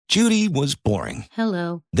Judy was boring.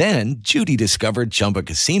 Hello. Then Judy discovered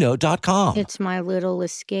ChumbaCasino.com. It's my little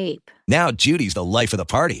escape. Now Judy's the life of the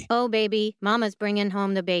party. Oh, baby, mama's bringing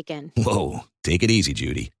home the bacon. Whoa, take it easy,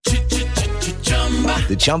 Judy.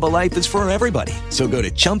 The Chumba life is for everybody. So go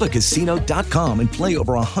to ChumbaCasino.com and play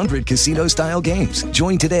over 100 casino-style games.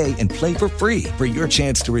 Join today and play for free for your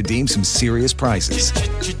chance to redeem some serious prizes.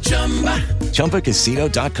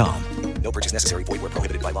 ChumbaCasino.com. No purchase necessary. Void where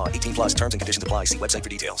prohibited by law. 18 plus terms and conditions apply. See website for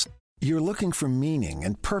details. You're looking for meaning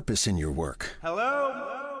and purpose in your work. Hello?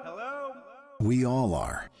 Hello? We all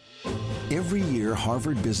are. Every year,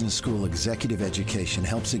 Harvard Business School Executive Education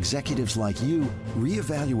helps executives like you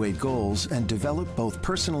reevaluate goals and develop both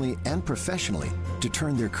personally and professionally to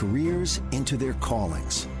turn their careers into their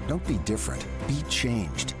callings. Don't be different. Be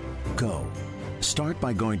changed. Go. Start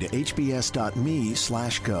by going to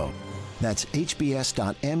hbs.me/go. That's hbs.me/go.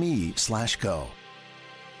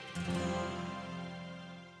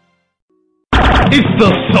 It's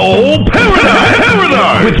the Soul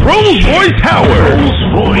Paradise with Royce Howard.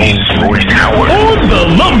 Royce Howard on the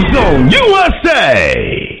Love Zone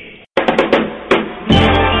USA.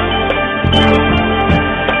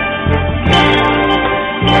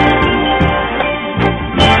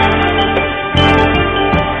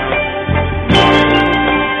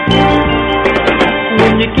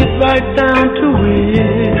 When you get right down to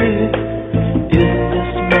it, is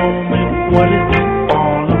this moment what it's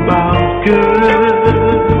all about, good?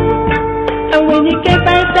 And when you get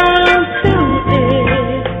right down to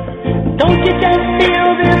it, don't you just feel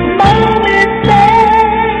this moment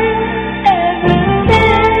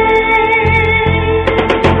everything?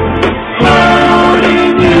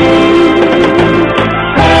 Holding you,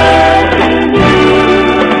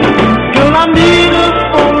 girl, I need a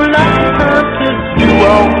whole lifetime to do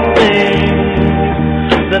all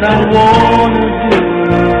things that I wanna do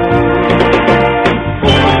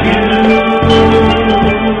for you,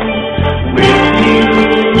 with you,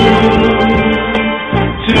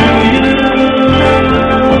 to you.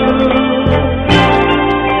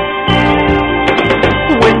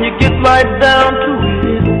 When you get right down to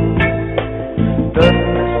it, does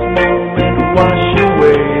this moment wash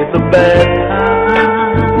away the bad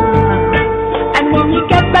times? And when you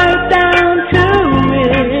get right down to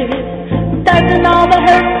it, doesn't all the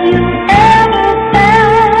hurt you ever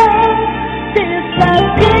felt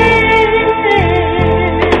disappear?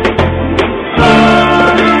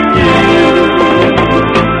 Holding you,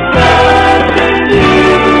 touching you,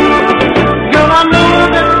 girl, I know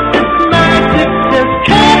that this magic just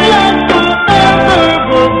can't last forever,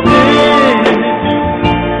 but then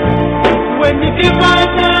when you get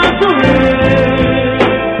right down to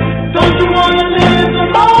it, don't you wanna live the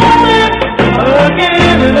moment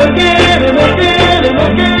again and again and again and again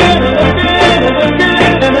and again and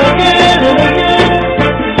again and again and again?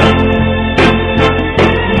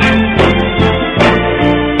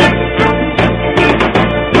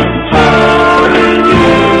 Holding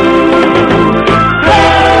you,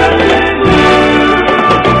 touching you,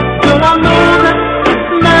 girl, I know that this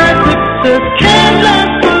magic just can't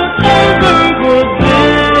last forever, but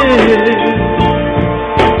then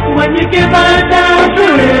when you get right down to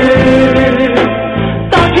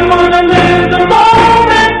it, don't you wanna live the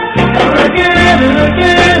moment again and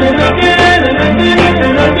again and again and again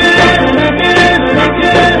and again and again and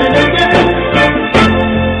again and again?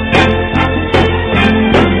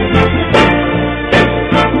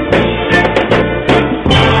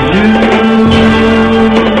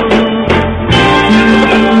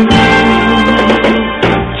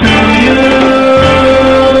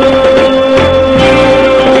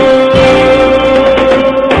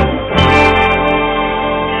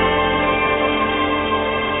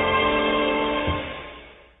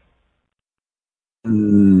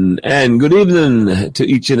 And good evening to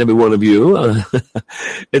each and every one of you.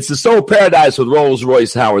 It's the Soul Paradise with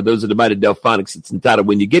Royce Howard. Those are the Mighty Delphonics. It's entitled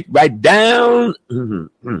When You Get Right Down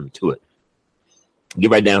to It. Get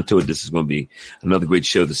right down to it. This is going to be another great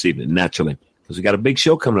show this evening, naturally, because we got a big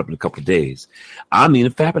show coming up in a couple of days. I mean, a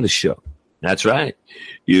fabulous show. That's right.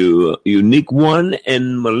 Unique One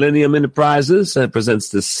and Millennium Enterprises presents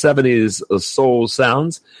the 70s soul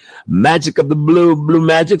sounds. Magic of the Blue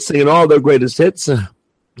Magic, singing all their greatest hits.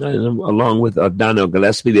 Along with Donnell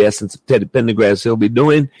Gillespie, the Essence of Teddy Pendergrass he'll be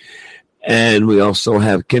doing. And we also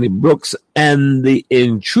have Kenny Brooks and the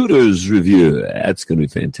Intruders Review. That's going to be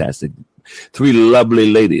fantastic. Three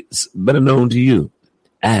lovely ladies, better known to you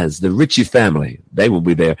as the Ritchie family. They will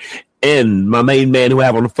be there. And my main man who I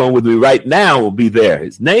have on the phone with me right now will be there.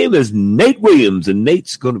 His name is Nate Williams, and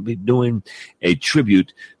Nate's going to be doing a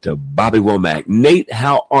tribute to Bobby Womack. Nate,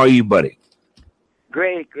 how are you, buddy?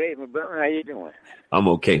 Great, my brother. How you doing? I'm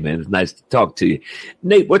okay, man. It's nice to talk to you.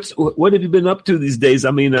 Nate, what have you been up to these days?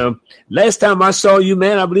 I mean, last time I saw you,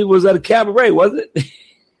 man, I believe it was at a cabaret, wasn't it?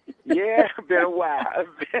 Yeah, it's been a while.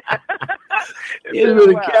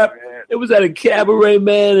 It was at a cabaret,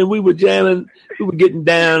 man, and we were jamming. We were getting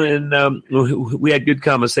down, and we had good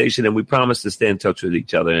conversation, and we promised to stay in touch with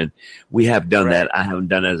each other, and we have done that. I haven't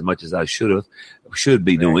done that as much as I should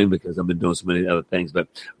be doing, because I've been doing so many other things, but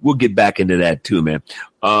we'll get back into that too, man.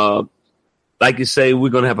 Like you say,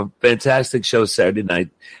 we're going to have a fantastic show Saturday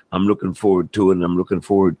night. I'm looking forward to it, and I'm looking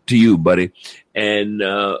forward to you, buddy. And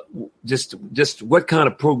just what kind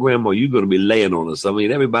of program are you going to be laying on us? I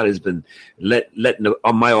mean, everybody's been letting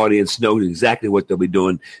my audience know exactly what they'll be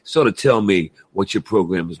doing. Sort of tell me what your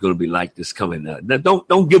program is going to be like this coming up. Now,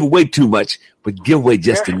 don't give away too much, but give away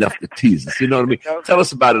just enough to tease us. You know what I mean? Okay. Tell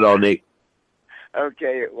us about it all, Nate.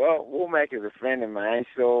 Okay. Well, Womack is a friend of mine,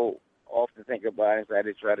 so often think about it. So I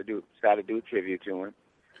did try to do a tribute to him.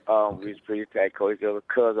 We was pretty tight, cuz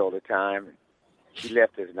all the time. He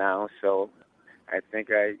left us now, so I think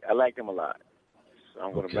I liked him a lot. So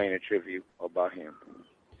I'm going to bring a tribute about him.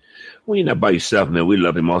 Well, you're not by yourself, man. We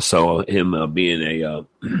love him. Also, him being a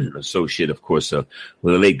associate, of course, with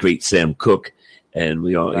the late great Sam Cooke. And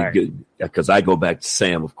we all, because I go back to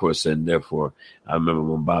Sam, of course, and therefore I remember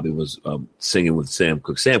when Bobby was singing with Sam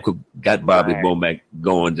Cooke. Sam Cooke got Bobby Womack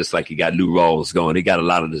going, just like he got Lou Rawls going. He got a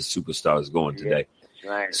lot of the superstars going today.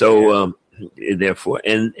 Right. So therefore,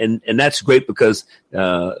 and that's great because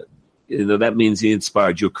that means he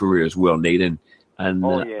inspired your career as well, Nate. And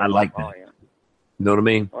I like that. Yeah. You know what I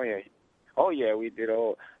mean? Oh yeah. We did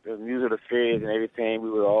all the musical affairs and everything.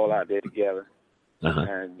 We were all out there together.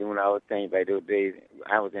 Doing our things like those days.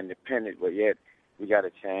 I was independent, but yet we got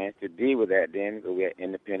a chance to deal with that then, because we had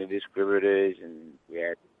independent distributors, and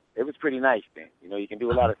it was pretty nice then. You can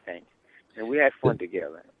do a lot of things. And we had fun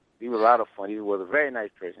together. He was a lot of fun. He was a very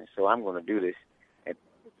nice person, so I'm going to do this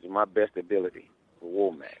to my best ability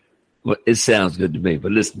for Womack. Well, it sounds good to me,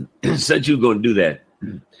 but listen, since you're going to do that,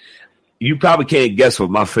 you probably can't guess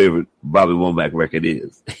what my favorite Bobby Womack record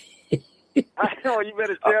is. I know, you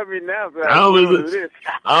better tell me now. So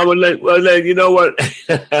I'm gonna let you know what.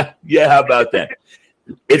 Yeah, how about that?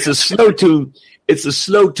 It's a slow tune. It's a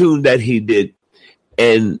slow tune that he did,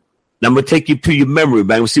 and I'm gonna take you to your memory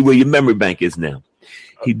bank. We'll see where your memory bank is now.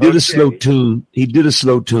 He did a slow tune. He did a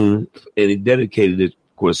slow tune, and he dedicated it.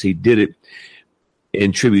 Of course, he did it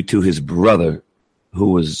in tribute to his brother,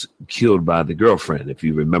 who was killed by the girlfriend. If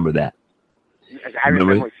you remember that. I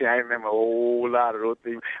remember a whole lot of those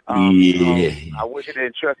things. I wish he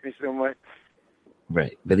didn't trust me so much.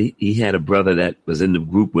 Right, but he had a brother that was in the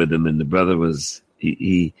group with him, and the brother was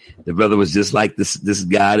the brother was just like this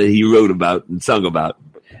guy that he wrote about and sung about.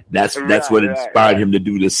 That's what inspired him to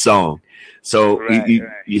do this song. So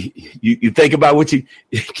you think about what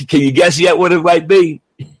can you guess yet what it might be?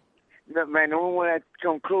 No, man, the only one that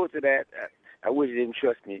come close to that, I wish he didn't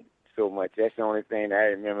trust me so much. That's the only thing that I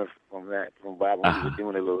remember from Bob when he was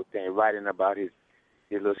doing a little thing, writing about his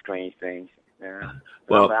little strange things.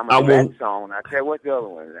 Well, I won't. Song. I tell you what the other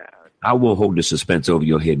one. I won't hold the suspense over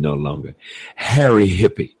your head no longer. Harry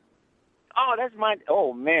Hippie. Oh, that's my.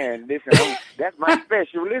 Oh man, listen, that's my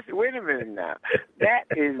special. Listen, wait a minute now. That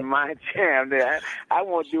is my jam. I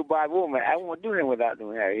won't do Bob Womack. I won't do him without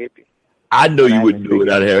doing Harry Hippie. I know you wouldn't do it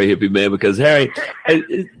without Harry Hippie, man, because Harry,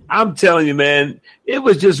 I'm telling you, man, it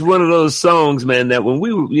was just one of those songs, man, that when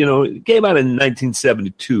we were, it came out in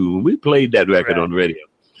 1972, when we played that record on the radio,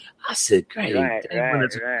 I said, great.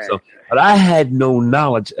 So, but I had no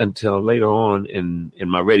knowledge until later on in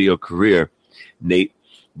my radio career, Nate,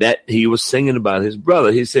 that he was singing about his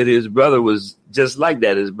brother. He said his brother was just like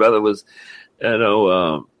that. His brother was,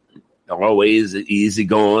 always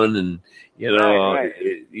easygoing and,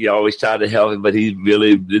 he always tried to help him, but he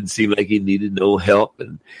really didn't seem like he needed no help.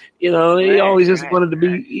 And, he always just wanted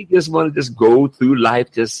he just wanted to just go through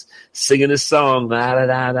life, just singing his song. Da,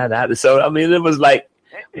 da, da, da. So, I mean, it was like,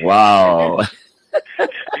 wow.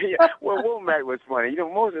 Well, Womack was funny.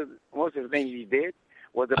 Most of the things he did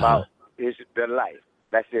was about the life.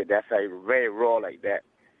 That's it. That's how he was very raw like that.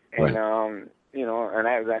 And, and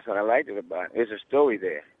that's what I liked it about. There's a story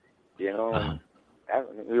there, He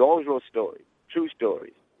always wrote stories, true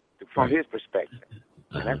stories, from his perspective.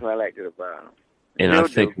 And that's what I liked it about him. And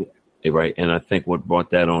I think what brought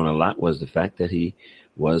that on a lot was the fact that he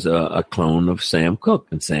was a clone of Sam Cooke,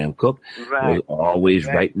 and Sam Cooke was always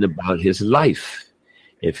writing about his life.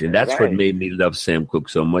 That's what made me love Sam Cooke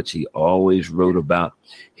so much. He always wrote about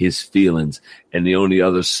his feelings, and the only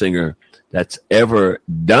other singer that's ever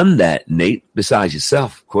done that, Nate, besides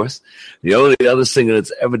yourself, of course. The only other singer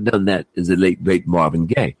that's ever done that is the late, great Marvin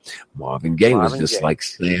Gaye. Marvin Gaye was just like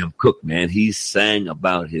Sam Cooke, man. He sang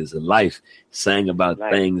about his life, sang about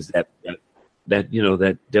things that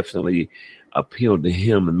definitely appealed to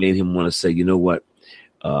him and made him want to say, you know what,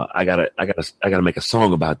 I gotta make a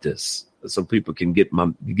song about this so people can get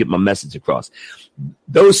my message across.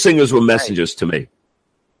 Those singers were messengers to me.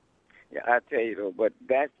 Yeah, I tell you though, but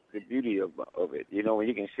that's the beauty of it. You know, when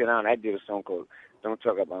you can sit down, I did a song called "Don't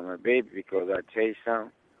Talk About My Baby" because I tell you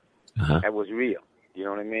something, that was real. You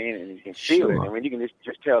know what I mean? And you can feel it. And when you can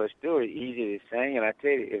just tell a story, easy to sing. And I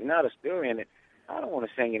tell you, if not a story in it, I don't want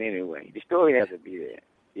to sing it anyway. The story has to be there.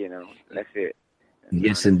 You know, that's it.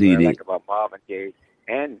 Yes, indeed. What I like about Marvin Gaye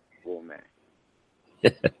and Woolman.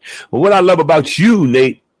 Well, what I love about you,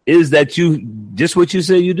 Nate, is that you just what you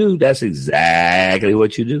say you do. That's exactly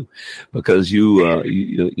what you do, because you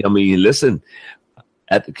I mean, listen,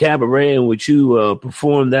 at the cabaret in which you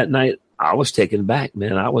performed that night, I was taken back,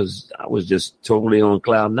 man. I was just totally on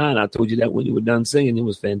cloud nine. I told you that when you were done singing, it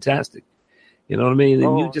was fantastic. You know what I mean?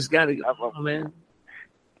 And you just got to go, man.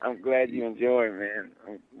 I'm glad you enjoy it, man.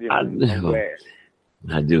 I'm glad.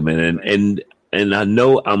 I do, man. And I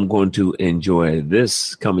know I'm going to enjoy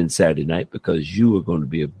this coming Saturday night because you are going to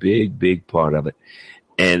be a big, big part of it.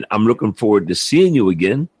 And I'm looking forward to seeing you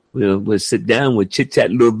again. We'll sit down, we'll chit-chat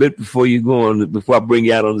a little bit before I bring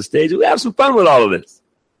you out on the stage. We'll have some fun with all of this.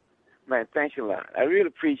 Man, thanks a lot. I really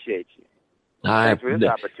appreciate you. Thanks for this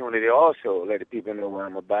opportunity also. Let the people know what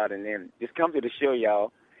I'm about. And then just come to the show,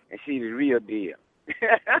 y'all, and see the real deal.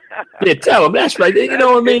 Yeah, tell them. That's right. You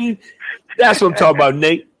know what I mean? That's what I'm talking about,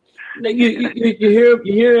 Nate. You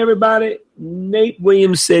hear everybody? Nate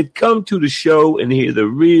Williams said, come to the show and hear the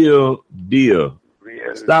real deal.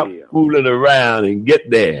 Stop fooling around and get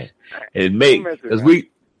there and make, because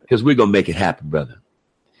we're going to make it happen, brother.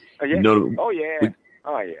 Oh, yeah. You know,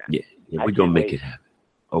 Yeah, we're going to make it happen.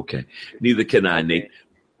 Okay. Neither can I, Nate.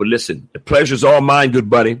 But listen, the pleasure's all mine, good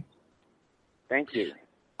buddy. Thank you.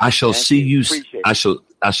 I shall see you. I shall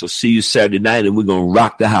see you Saturday night, and we're going to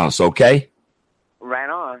rock the house, okay? Right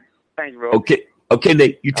on. Thanks, bro. Okay,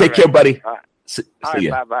 Nate. You take care, buddy. All right. See All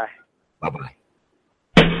ya. right, bye-bye. Bye-bye.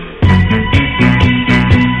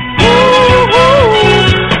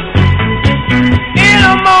 In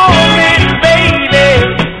a moment, baby.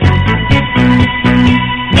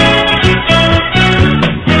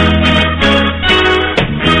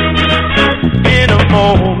 In a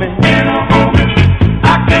moment,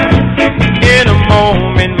 I can feel. In a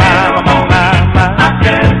moment, my. I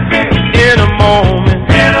can feel. In a moment,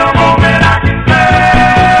 I can feel.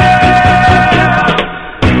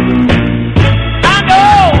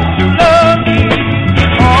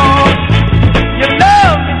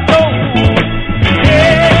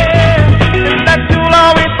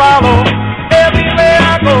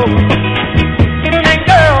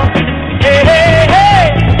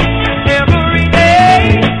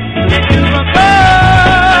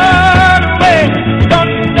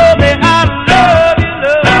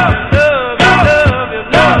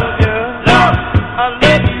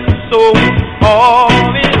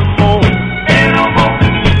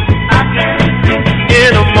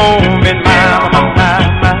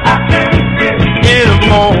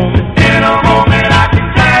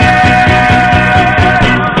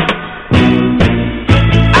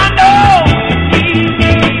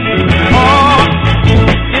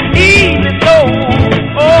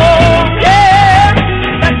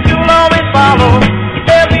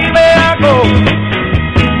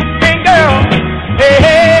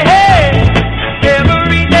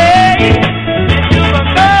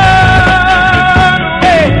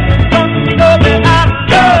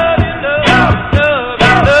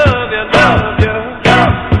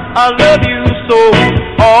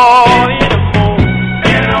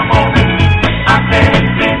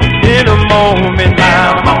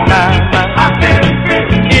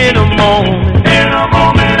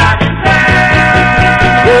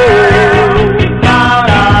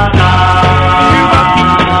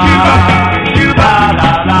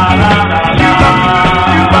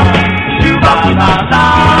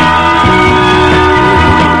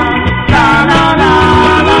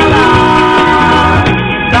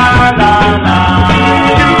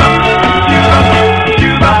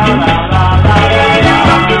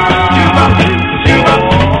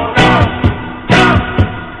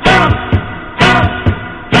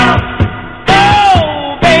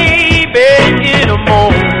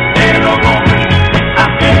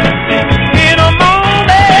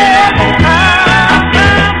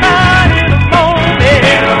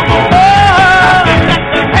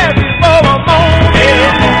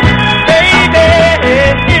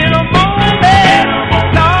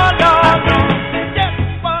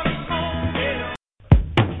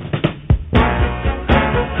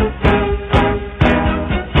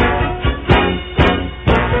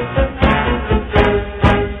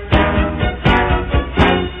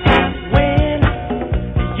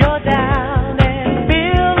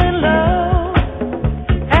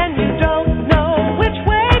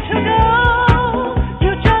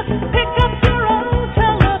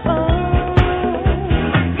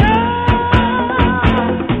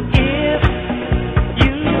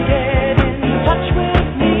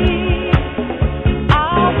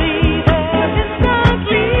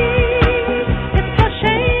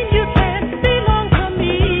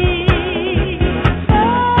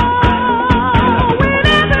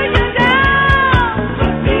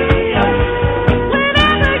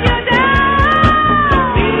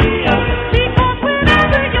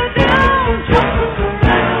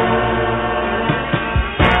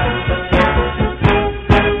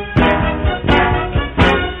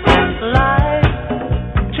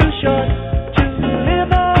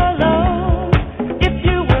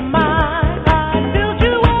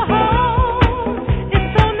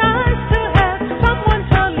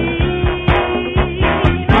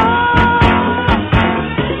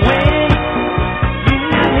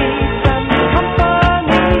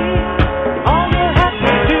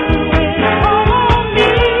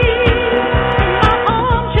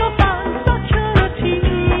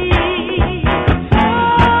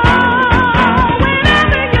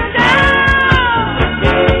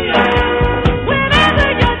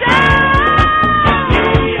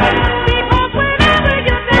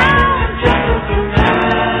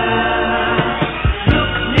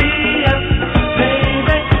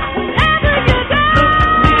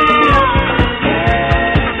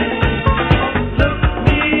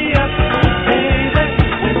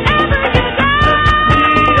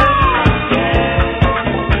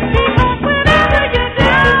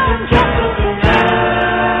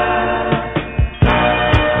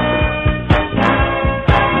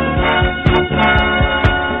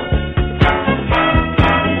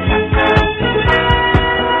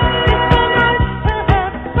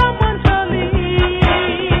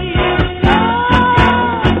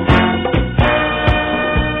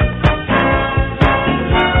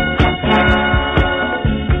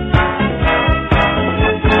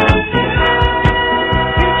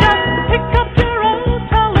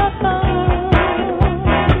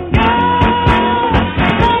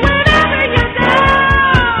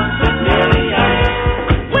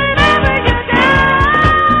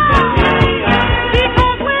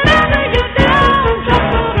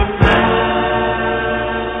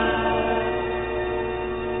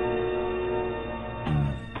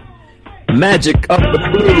 Magic of the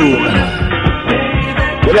Blue.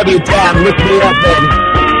 Whatever your time, look me up, baby.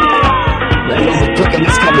 Ladies are cooking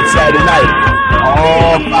this coming Saturday night.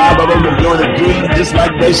 All 5 of them are doing it green just like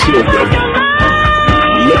they should, baby.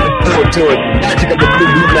 Looking forward to it. Magic of the Blue,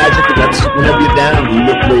 Blue Magic. And that's whenever you're down,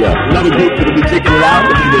 look me up. Another group that'll be kicking it out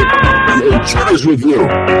will be the Intruders Review.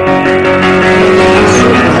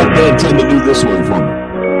 They intend to do this one for me.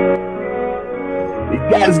 You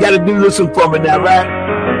guys got to do this one for me now, right?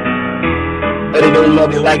 But they don't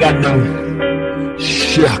love you like I know.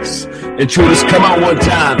 Shucks. Intruders, come on one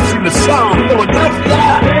time. Sing the song,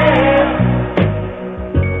 Philadelphia.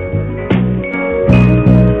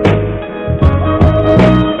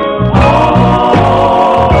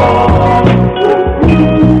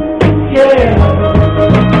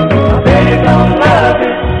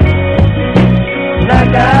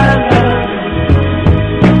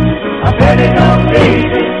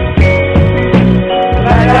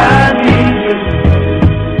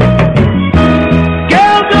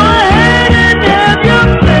 Girl, go ahead and have your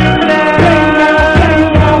fling now.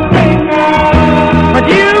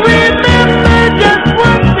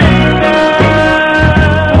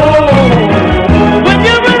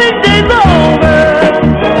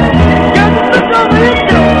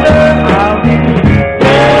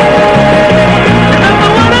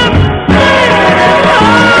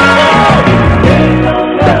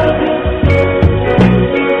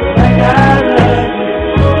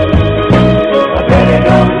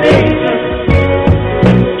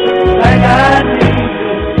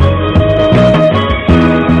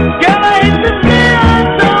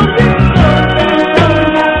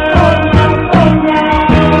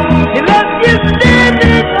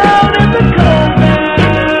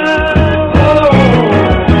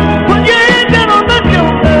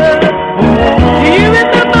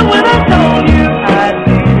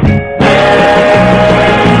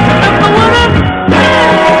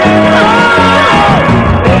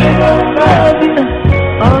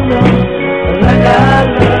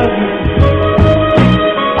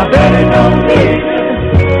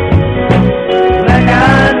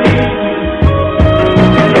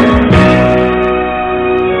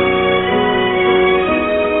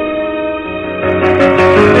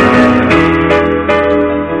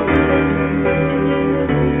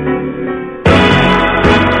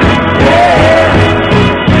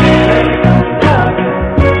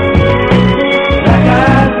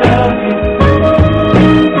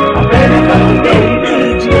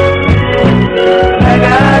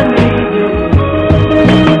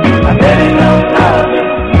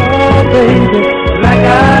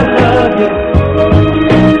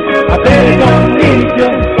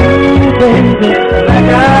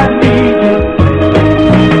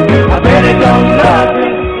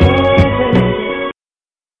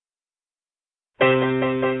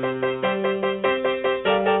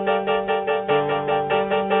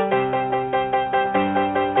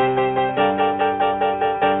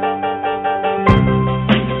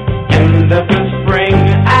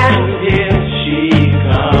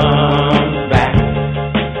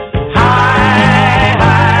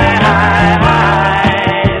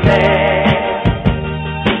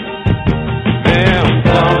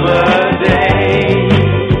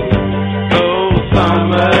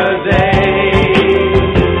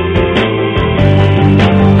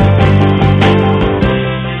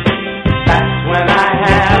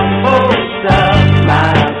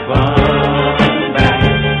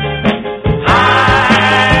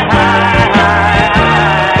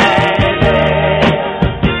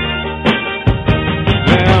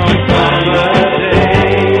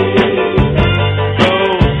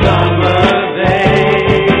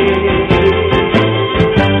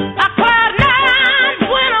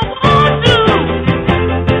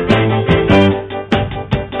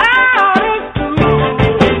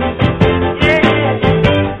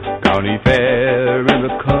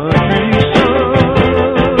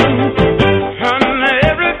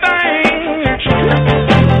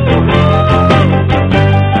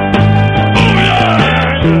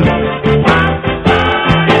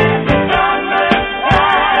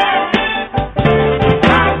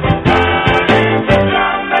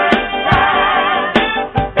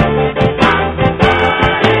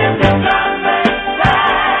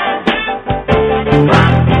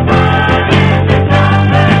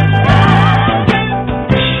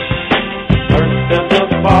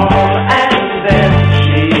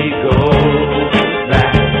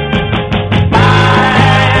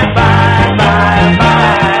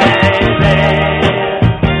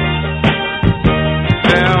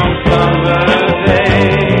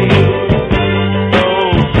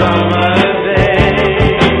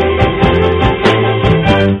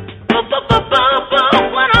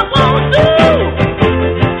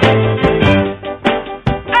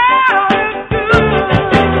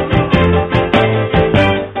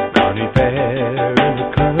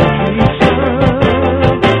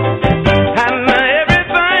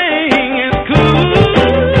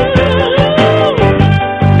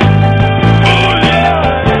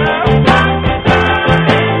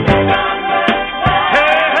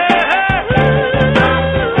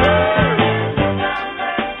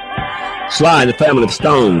 Sly, the Family of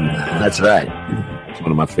Stone. That's right. It's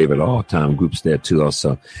one of my favorite all-time groups there, too,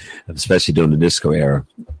 also, especially during the disco era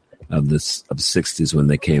of the 60s when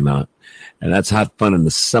they came out. And that's hot fun in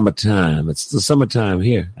the summertime. It's the summertime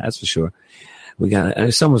here, that's for sure.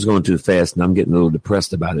 Summer's going too fast, and I'm getting a little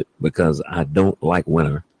depressed about it because I don't like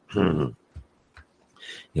winter.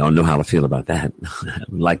 Y'all know how to feel about that. I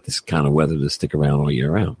like this kind of weather to stick around all year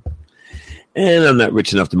round. And I'm not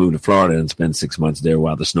rich enough to move to Florida and spend 6 months there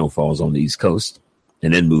while the snow falls on the East Coast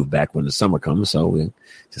and then move back when the summer comes. So we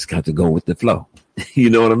just got to go with the flow. You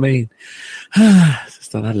know what I mean?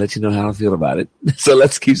 Just thought I'd let you know how I feel about it. So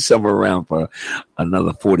let's keep summer around for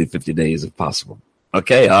another 40, 50 days if possible.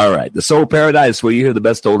 Okay, all right. The Soul Paradise, where you hear the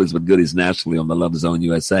best oldies but goodies nationally on the Love Zone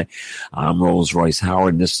USA. I'm Royce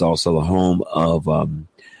Howard, and this is also the home of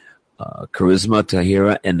Charisma,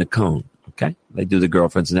 Tahira, and the Cone. Okay, they do the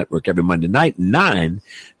Girlfriends Network every Monday night, 9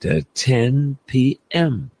 to 10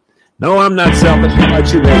 p.m. No, I'm not selfish. How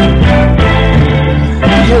about you, baby? The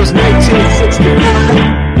year was 1969.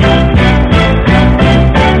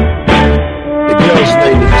 The girl's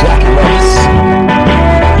name is Jackie Royce.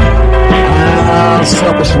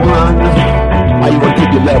 Selfish one. Why you want to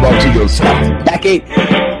keep your love all to yourself? Jackie,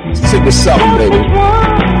 sing the song, baby.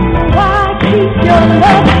 Why keep your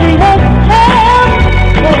love to yourself?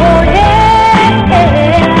 Oh, yeah.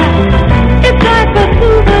 It's like a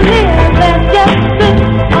souvenir that just sits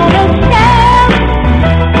on a shelf.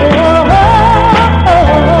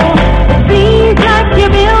 It seems like you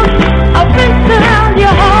built a fence around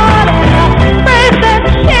your heart and a phrase that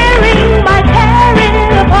sharing might tear it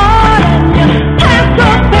apart. And you have to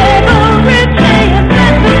favorite chance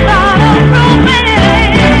that's the start of romance.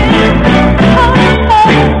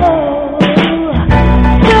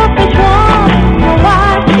 Selfish one,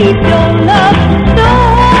 why keep your love so?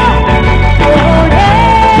 Oh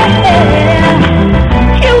yeah,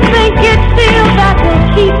 you think it's still that will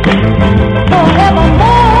keep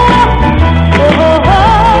forevermore.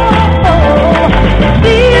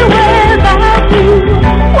 See without you,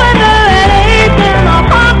 whether at age and a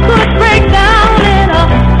heart could break down in a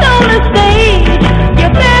lonely stage. You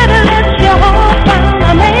better let your heart find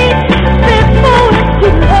a mate before it's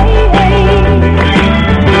too late.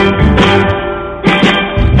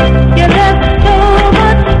 You let so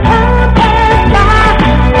much time pass by,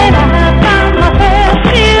 and I found myself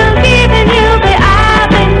still giving you the eye.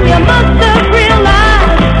 Then you must have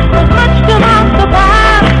realized, was much to my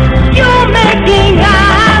surprise, you're making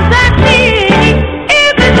eyes at me.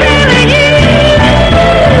 Is it really you?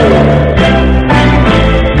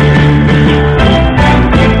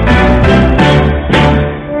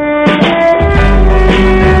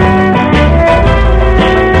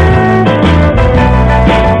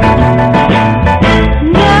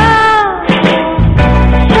 Now,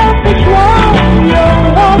 selfish one, you're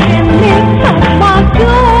walking me past my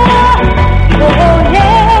door. Oh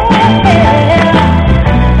yeah,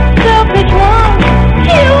 selfish one,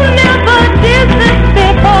 you never did this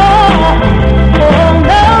before. Oh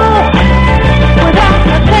no, without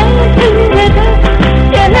a chance to resist,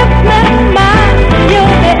 you left me mine.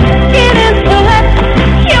 You're beginning to let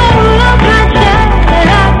your love light shine, and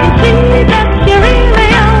I can see that you really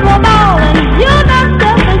are a ball, and you're not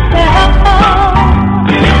selfish at all.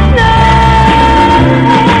 No,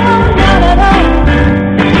 not at all.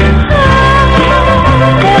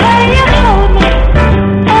 The way you hold me,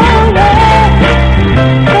 oh yeah,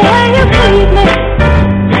 the way you please me.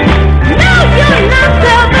 No, you're not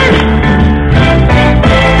selfish.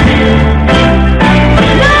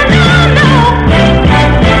 No, no, no.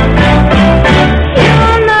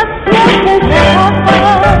 You're not selfish at all.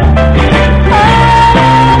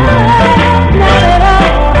 Not at all.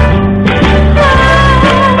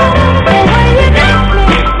 The way you got me,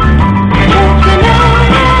 don't you know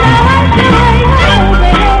that I like the way you hold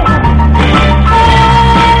me?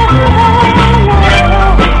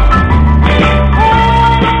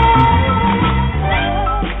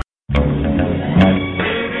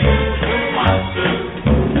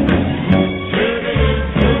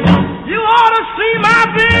 You ought to see my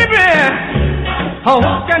baby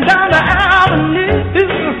walking down the avenue,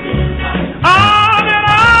 arm in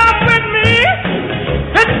arm with me.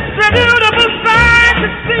 It's a beautiful sight to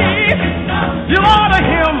see. You ought to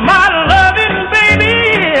hear my loving baby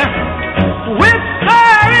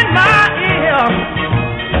whisper in my ear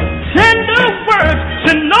tender words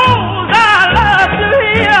she knows I love to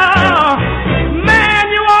hear. Man,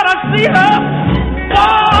 you ought to see her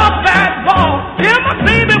walk that walk. Hear my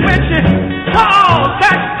baby when she talks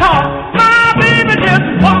that talk. My baby just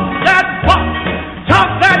walk that walk, talk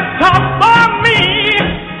that talk for me.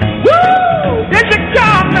 Woo! Did you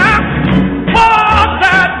come now? Walk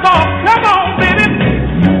that walk, come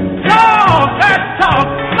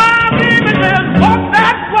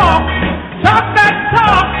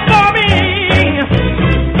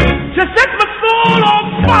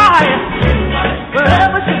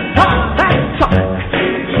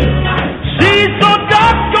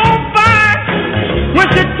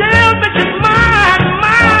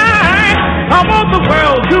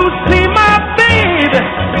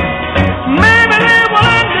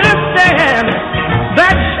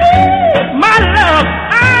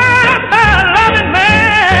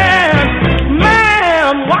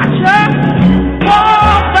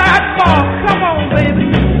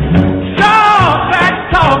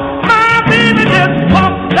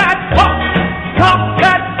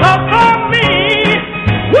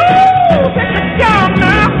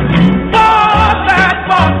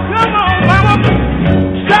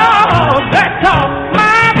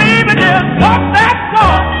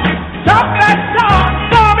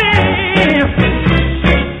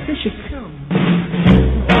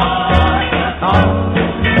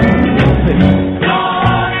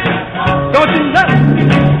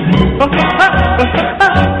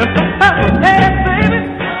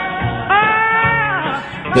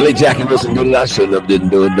Billy Jackie Wilson, good I should have didn't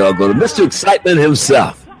do it, doggone. Mr. Excitement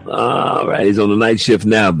himself. All right, he's on the night shift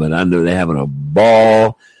now, but I know they're having a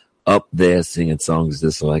ball up there singing songs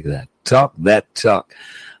just like that. Talk that talk.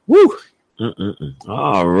 Woo!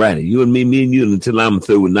 All righty. You and me and you until I'm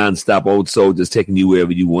through with nonstop old soldiers taking you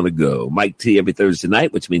wherever you want to go. Mike T every Thursday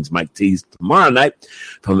night, which means Mike T's tomorrow night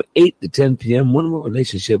from 8 to 10 p.m. What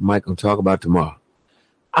relationship Mike will talk about tomorrow?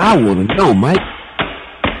 I want to know, Mike.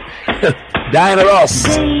 Diana Ross.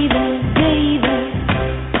 Baby, don't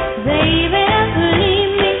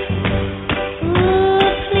leave me. Ooh,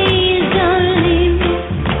 please don't leave me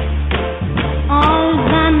all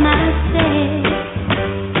by myself.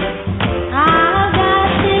 I've got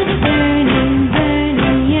this burning,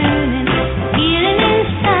 yearning feeling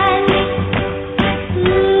inside me.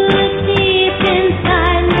 Ooh, deep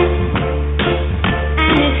inside me,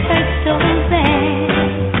 and it hurts so bad.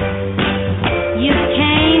 You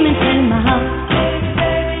came into my heart.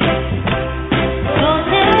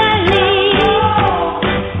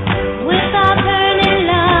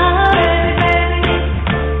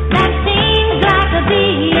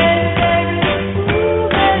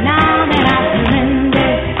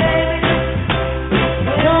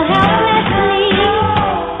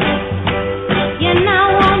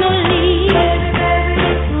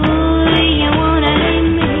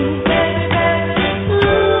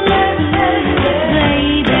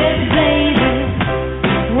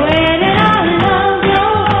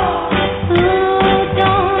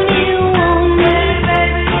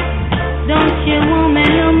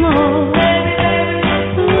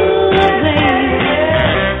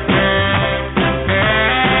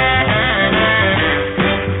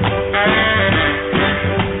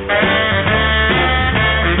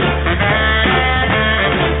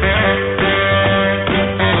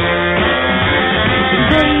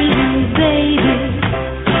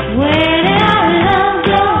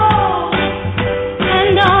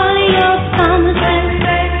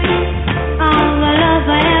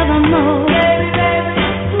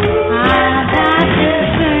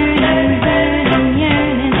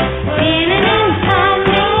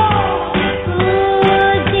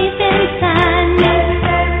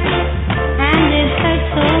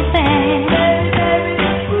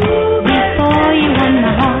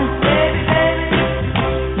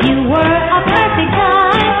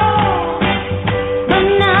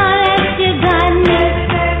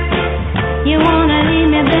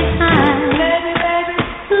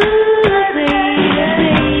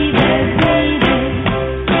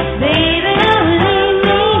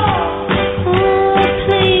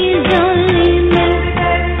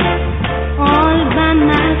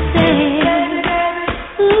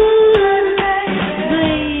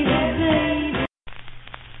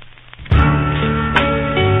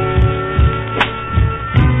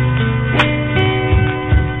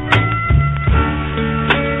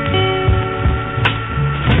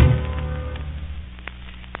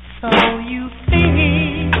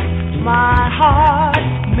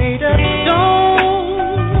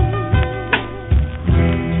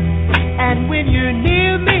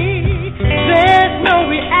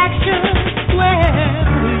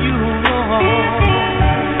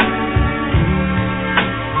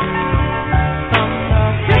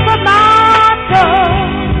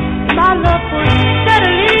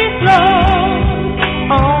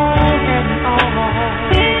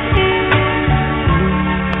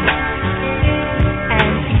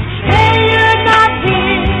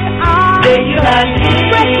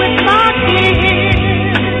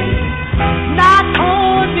 Not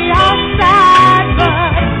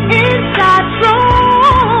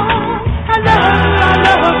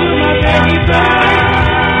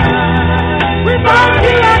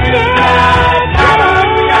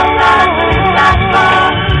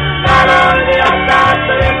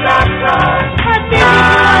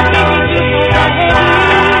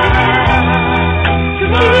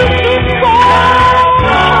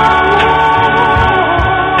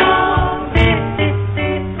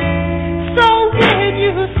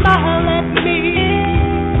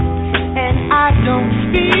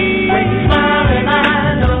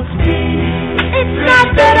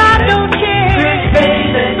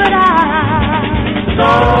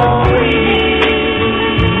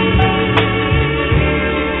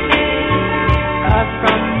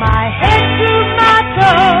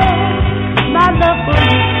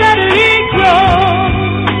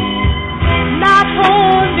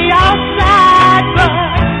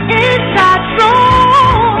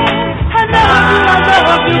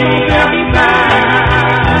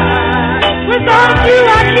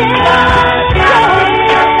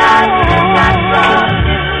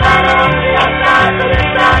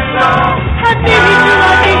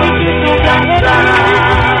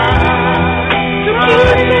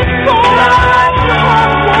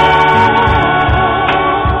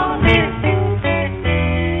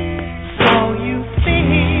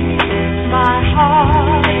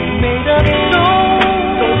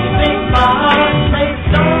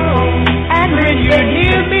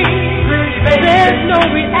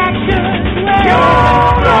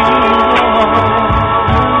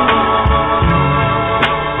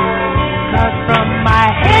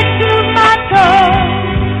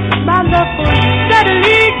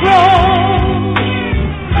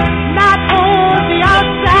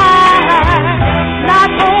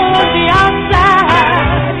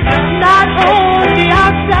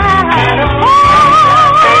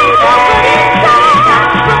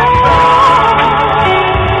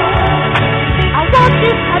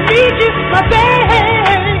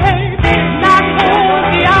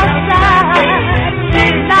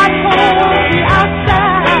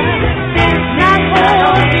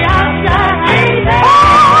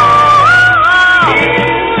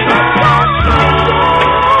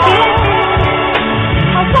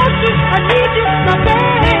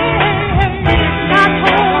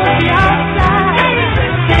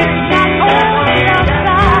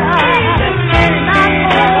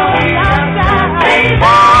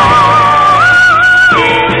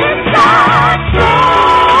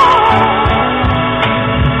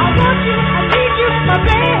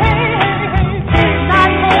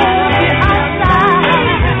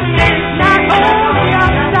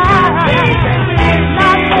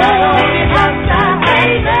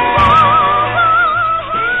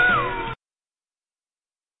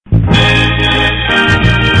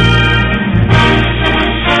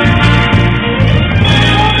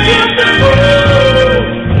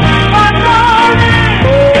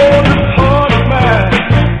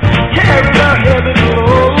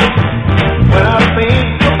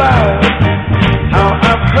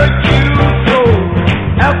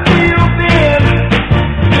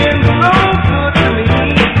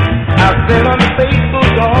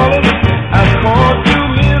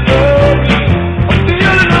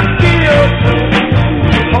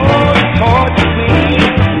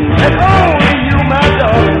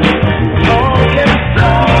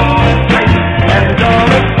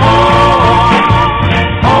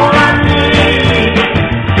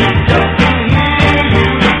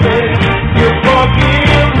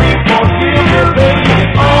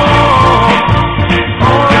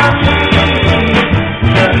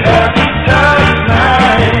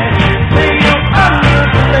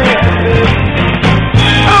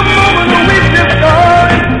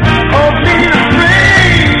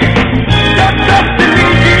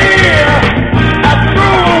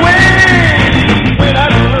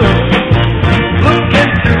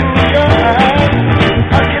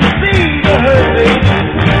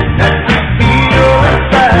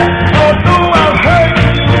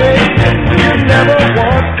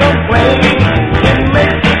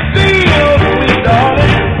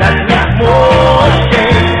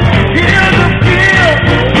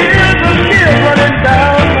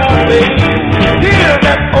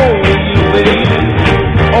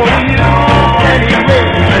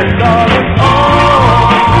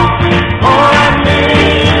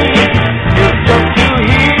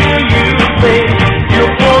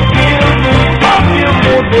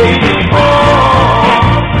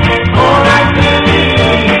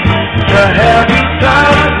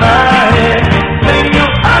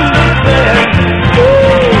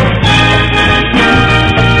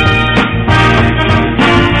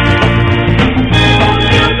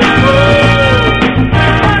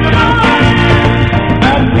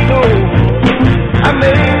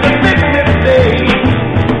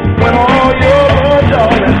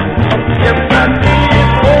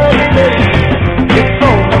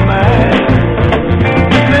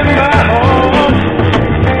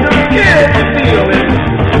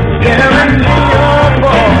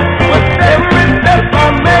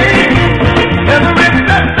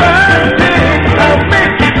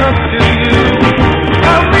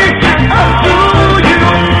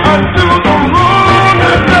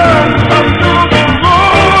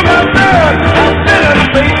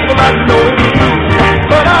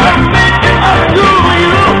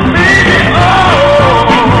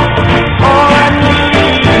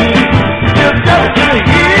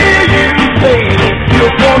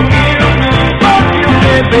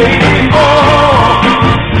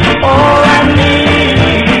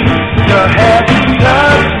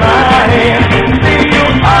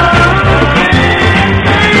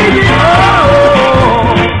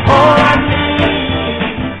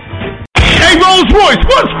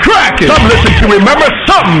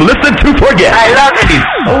Come listen to Forget. I love it. It's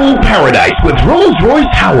Soul Paradise with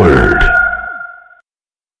Rolls-Royce Howard.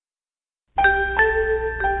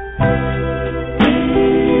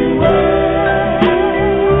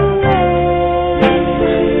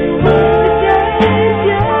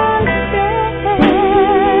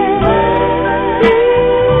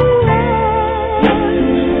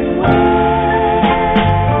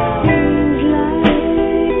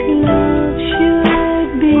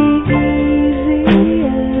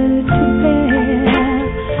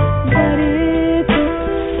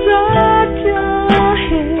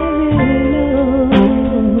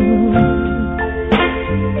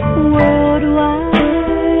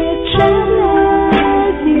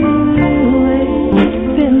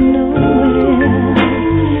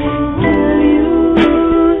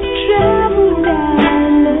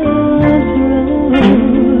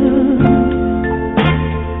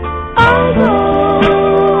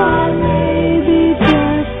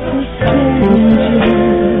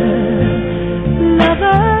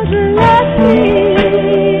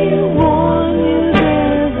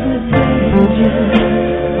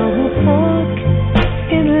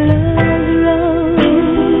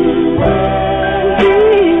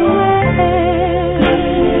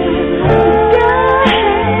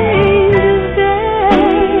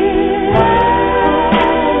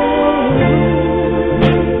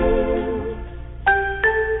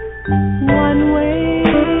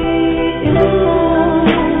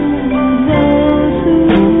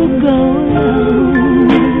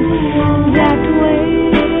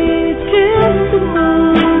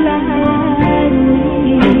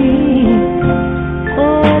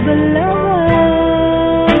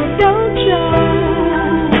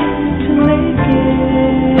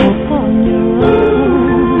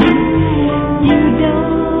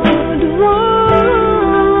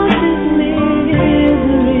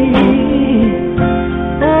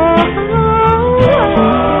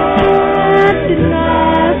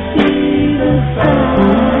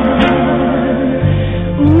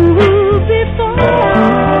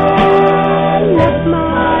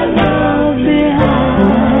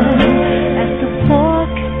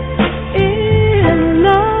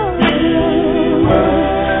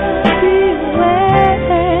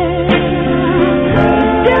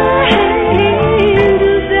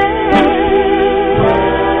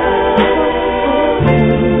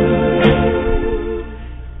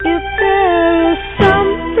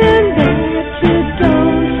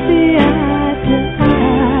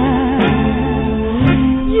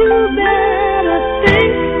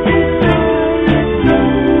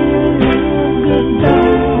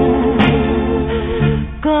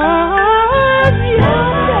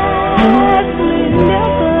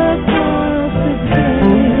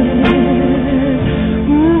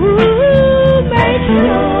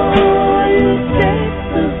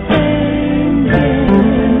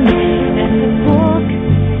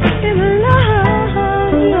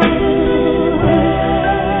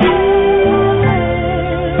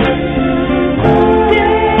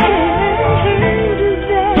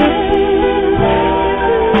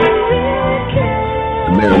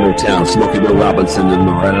 Robinson and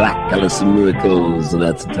the Miraculous Miracles, and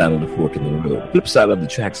that's the title of The Fork in the Road. Flip side of the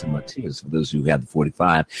Tracks and My Tears, for those who have the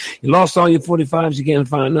 45. You lost all your 45s, you can't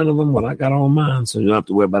find none of them. Well, I got all mine, so you don't have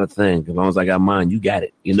to worry about a thing. As long as I got mine, you got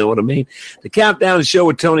it. You know what I mean? The Countdown Show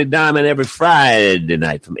with Tony Diamond every Friday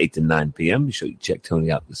night from 8 to 9 p.m. Be sure you check Tony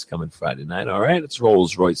out this coming Friday night, all right? It's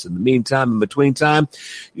Rolls Royce. In the meantime, in between time,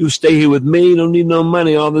 you stay here with me. You don't need no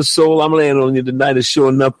money. All the soul I'm laying on you tonight is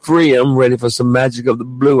showing up free. I'm ready for some magic of the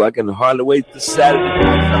blue. I can hardly wait to Saturday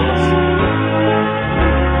night, fellas.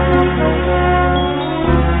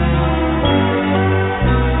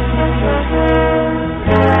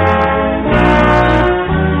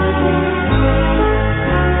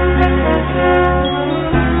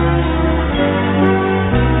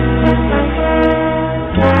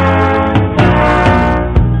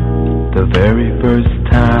 The very first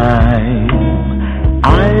time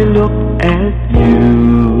I looked at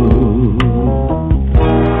you,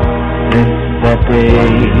 since that day,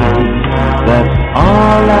 that's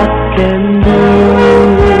all I can do.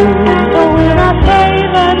 But when I say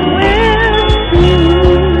that with you,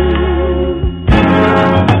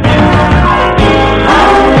 I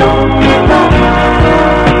don't stop,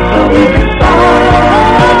 so we can start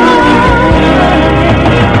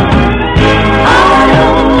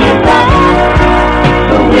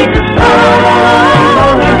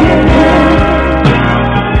all again.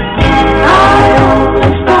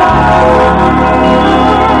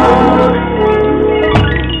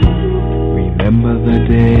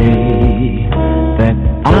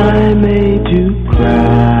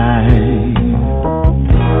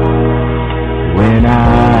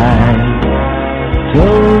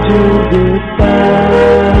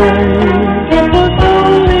 goodbye. It was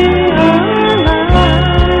only a lie.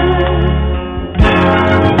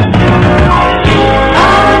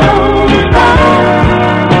 I only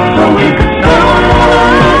tried so we could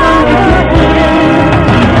start again.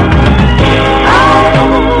 I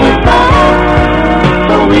only tried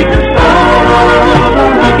so we could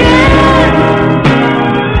start again.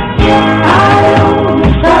 I only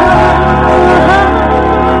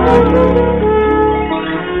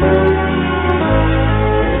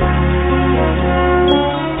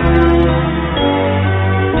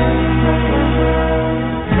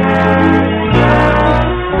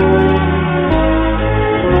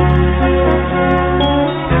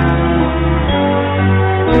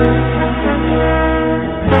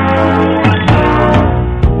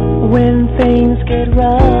When things get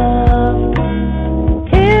rough,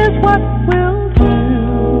 here's what we'll do.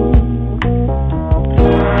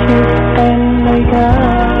 Kiss and make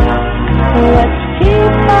up. Let's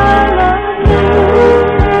keep our love new.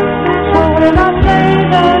 So when I say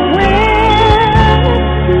that when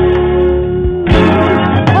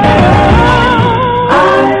I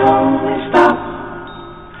only stop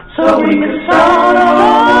so we can start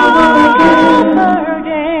over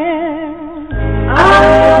again. I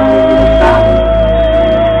only stop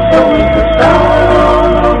so we can start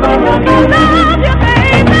over again. Love you,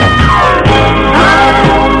 baby. I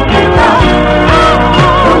only stop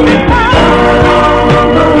so we can start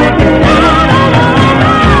over again.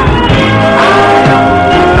 I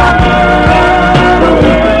only stop so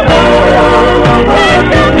we can start over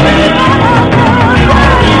again.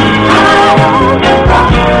 I only stop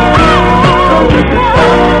so we can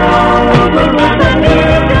start over again.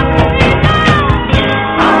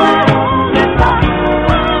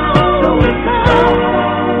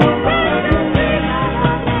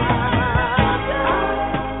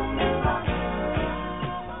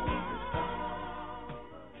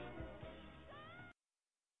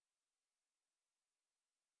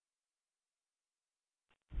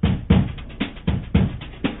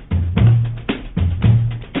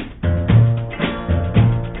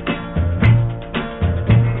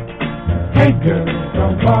 Hey girl,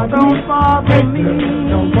 don't bother me.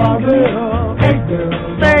 Don't bother. Hey girl,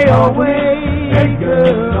 stay away. Hey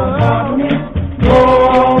girl, don't bother me. Go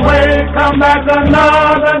away, come back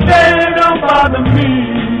another day. Don't bother me.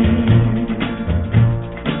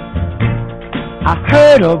 I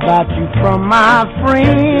heard about you from my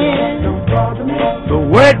friend. Don't bother me. The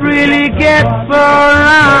word really gets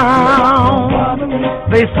around.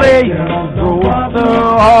 They say you broke the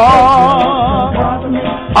heart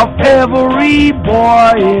of every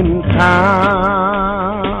boy in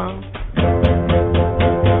town.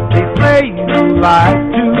 They say you like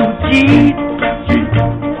to cheat.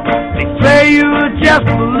 They say you're just a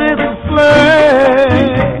little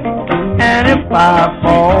flirt. And if I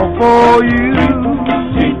fall for you,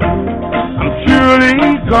 I'm surely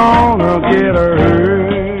gonna get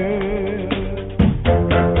hurt.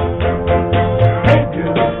 Hey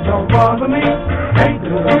girl, don't bother me. Hey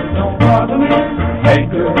girl, don't bother me. Hey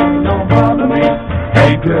girl, don't bother me.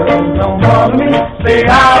 Hey girl, don't bother me. Stay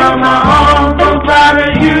out of my arms, don't try to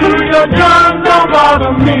use your gun, don't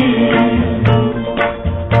bother me.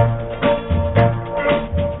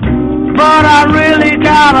 But I really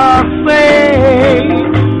gotta say,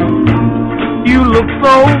 you look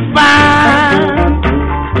so fine,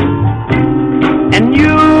 and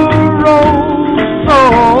you roll so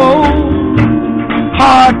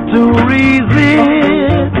hard to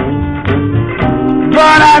resist.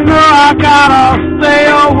 But I know I gotta stay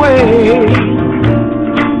away,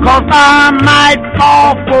 'cause I might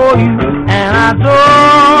fall for you, and I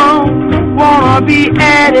don't wanna be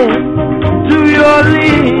added to your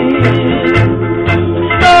list.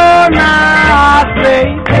 So now I say,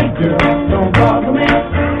 hey girl, don't bother me.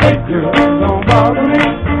 Hey girl, don't bother me.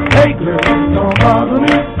 Hey girl, don't bother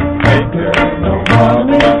me. Hey girl, don't bother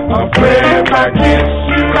me. I'm afraid if I kiss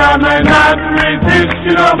you, I may not resist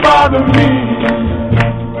you. Don't bother me.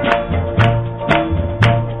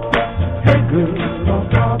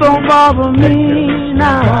 Don't bother me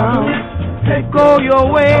now. Go your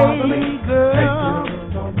way, girl.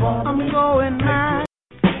 I'm going now.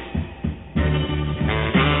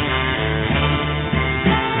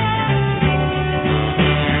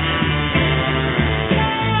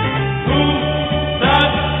 Who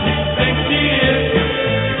does she think she is?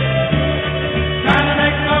 Trying to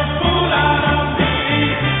make a fool out of me.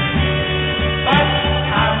 But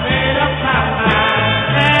I made up my mind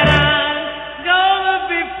that I'm gonna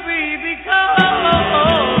be free because of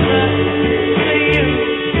you.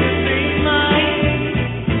 You see mine.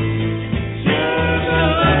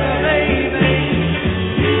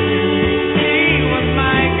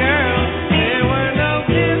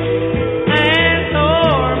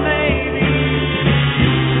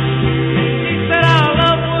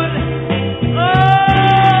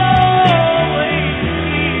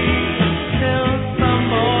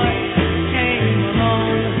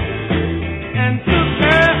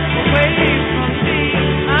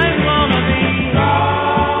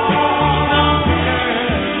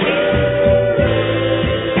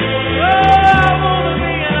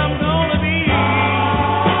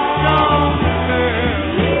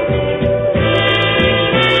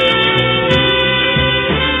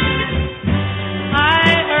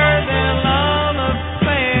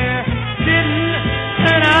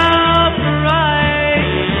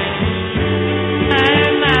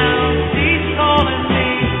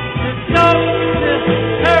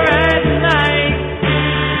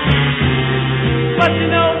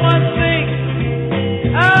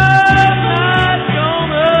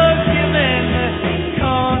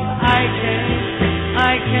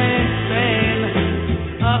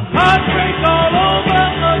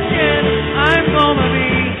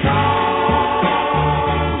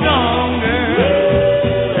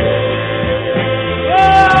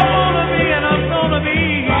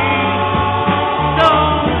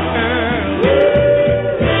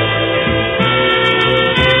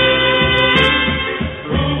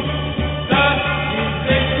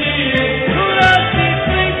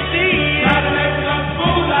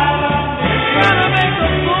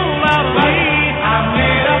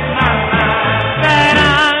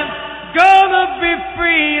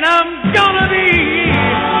 gonna be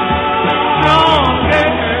stronger.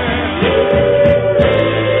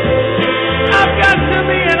 I've got to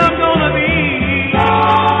be, and I'm gonna be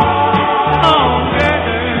stronger.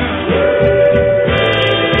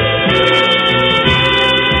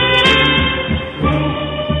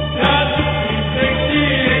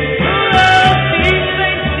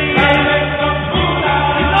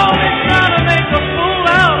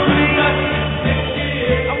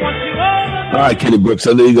 All right, Kenny Brooks,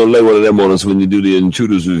 I know you're going to lay one of them on us when you do the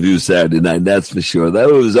Intruders Review Saturday night. That's for sure.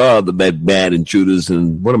 Those are the bad Intruders,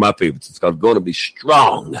 and one of my favorites. It's called Gonna Be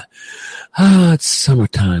Strong. Ah, it's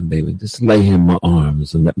summertime, baby. Just lay in my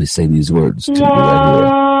arms and let me say these words to you right here.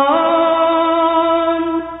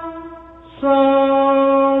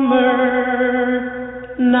 Summer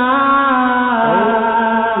night.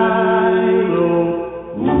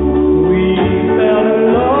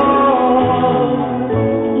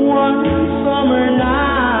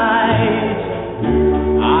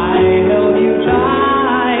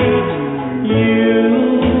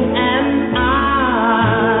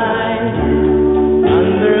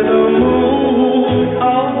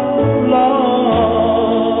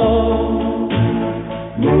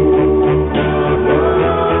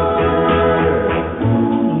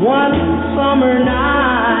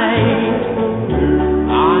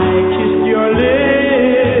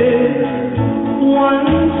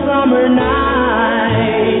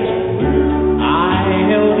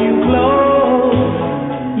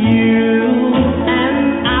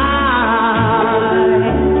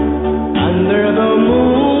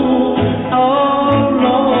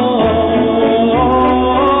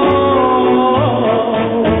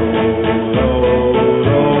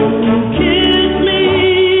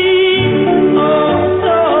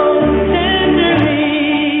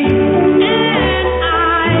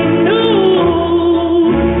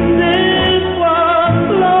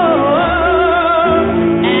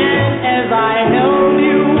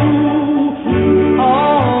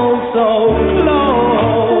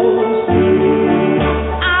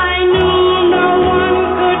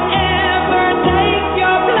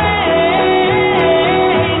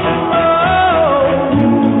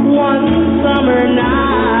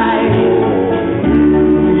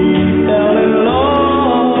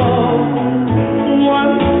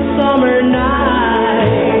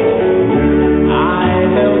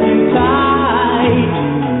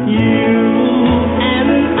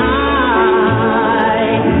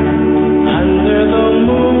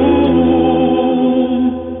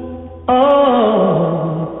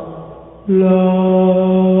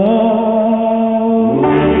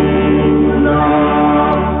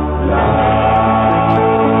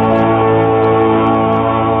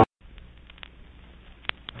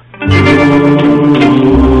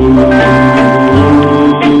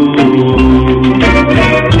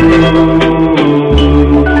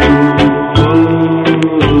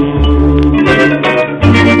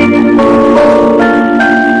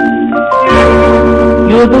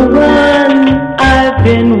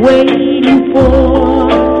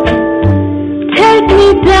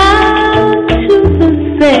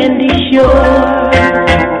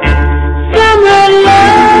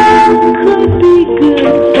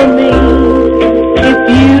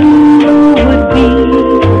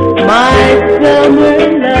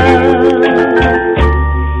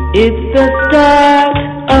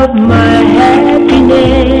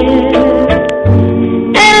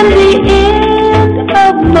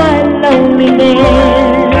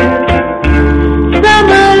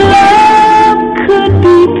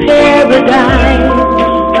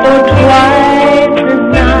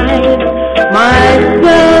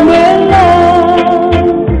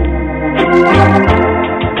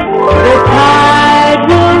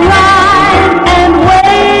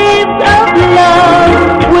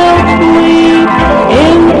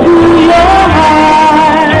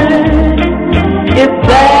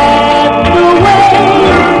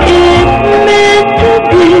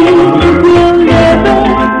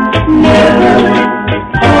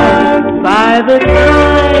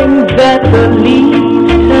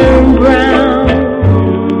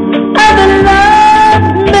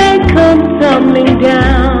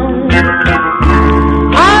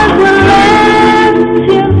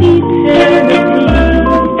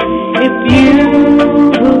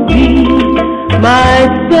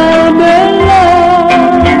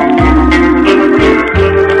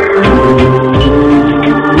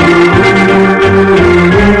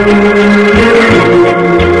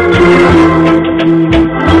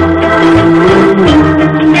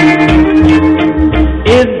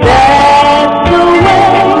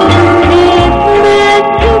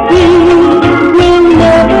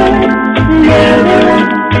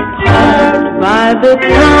 the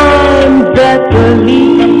time that the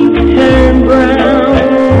leaves turn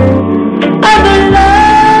brown, other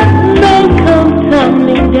love may come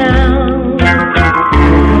tumbling down.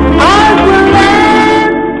 I will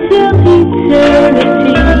last till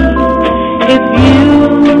eternity if you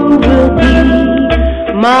will be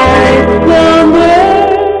my summer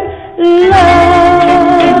love.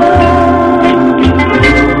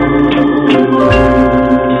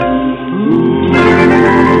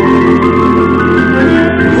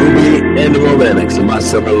 And the romantics of my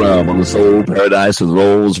summer love on the Soul Paradise with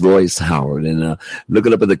Royce Howard. And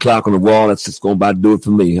looking up at the clock on the wall, that's just going to do it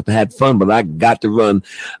for me. I've had fun, but I got to run.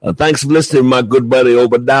 Thanks for listening, my good buddy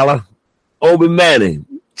Obadala. Obi Manning,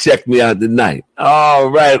 check me out tonight.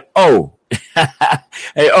 All right. Oh,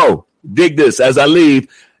 hey, dig this. As I leave,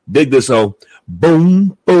 dig this, boom,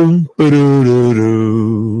 boom,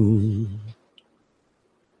 ba-do-do-do.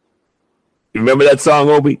 You remember that song,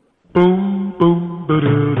 Obi? Boom, boom,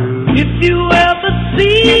 ba-do-do. If you ever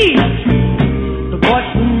see the boy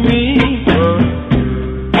from me,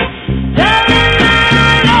 tell him that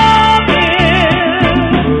I love him.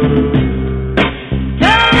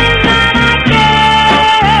 Tell him that I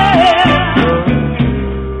care.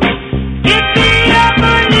 If he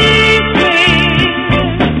ever needs me,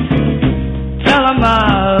 tell him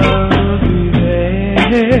I'll be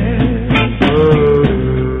there.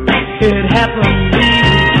 It happened.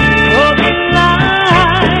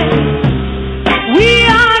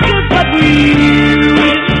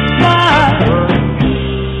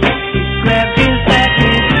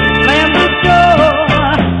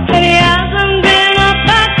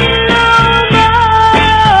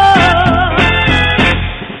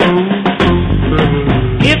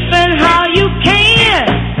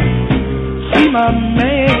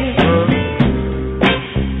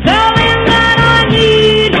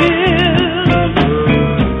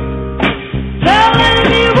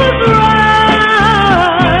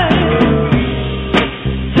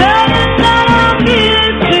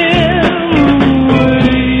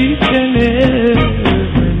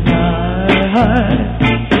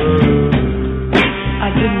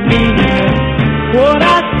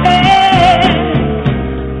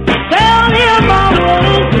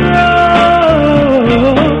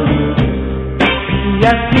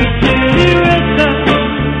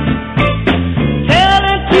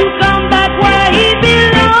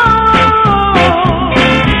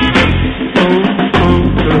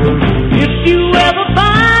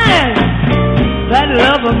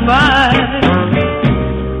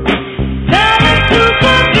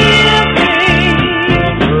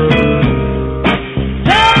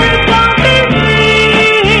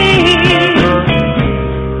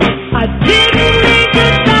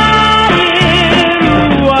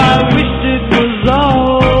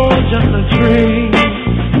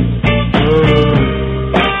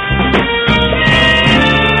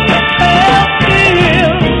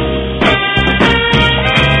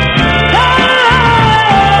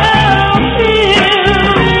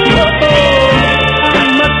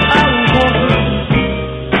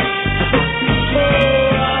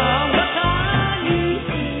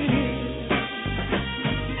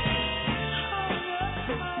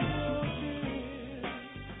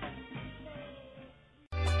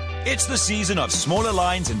 It's the season of smaller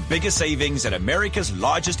lines and bigger savings at America's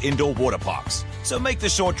largest indoor water parks. So make the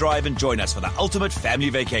short drive and join us for the ultimate family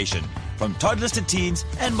vacation. From toddlers to teens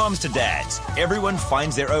and moms to dads, everyone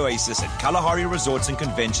finds their oasis at Kalahari Resorts and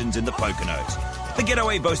Conventions in the Poconos. The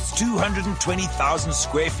getaway boasts 220,000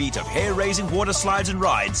 square feet of hair-raising water slides and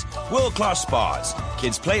rides, world-class spas,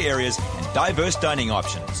 kids' play areas, and diverse dining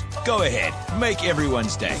options. Go ahead, make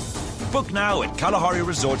everyone's day. Book now at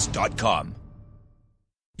KalahariResorts.com.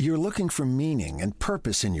 You're looking for meaning and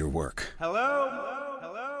purpose in your work. Hello?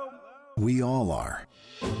 Hello? We all are.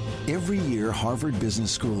 Every year, Harvard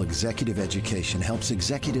Business School Executive Education helps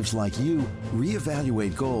executives like you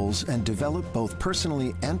reevaluate goals and develop both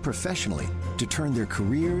personally and professionally to turn their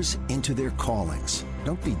careers into their callings.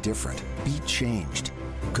 Don't be different. Be changed.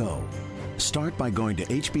 Go. Start by going to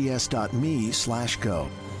hbs.me/go.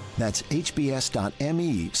 That's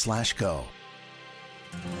hbs.me/go.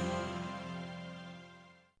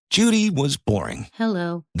 Judy was boring.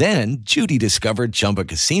 Hello. Then Judy discovered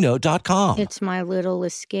ChumbaCasino.com. It's my little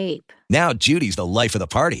escape. Now Judy's the life of the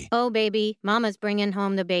party. Oh, baby, mama's bringing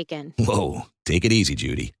home the bacon. Whoa, take it easy,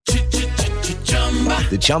 Judy.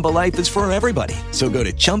 The Chumba life is for everybody. So go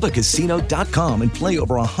to ChumbaCasino.com and play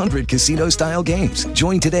over 100 casino-style games.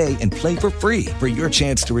 Join today and play for free for your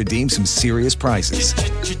chance to redeem some serious prizes.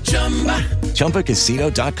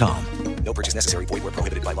 ChumbaCasino.com. No purchase necessary. Void where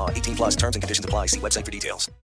prohibited by law. 18+ terms and conditions apply. See website for details.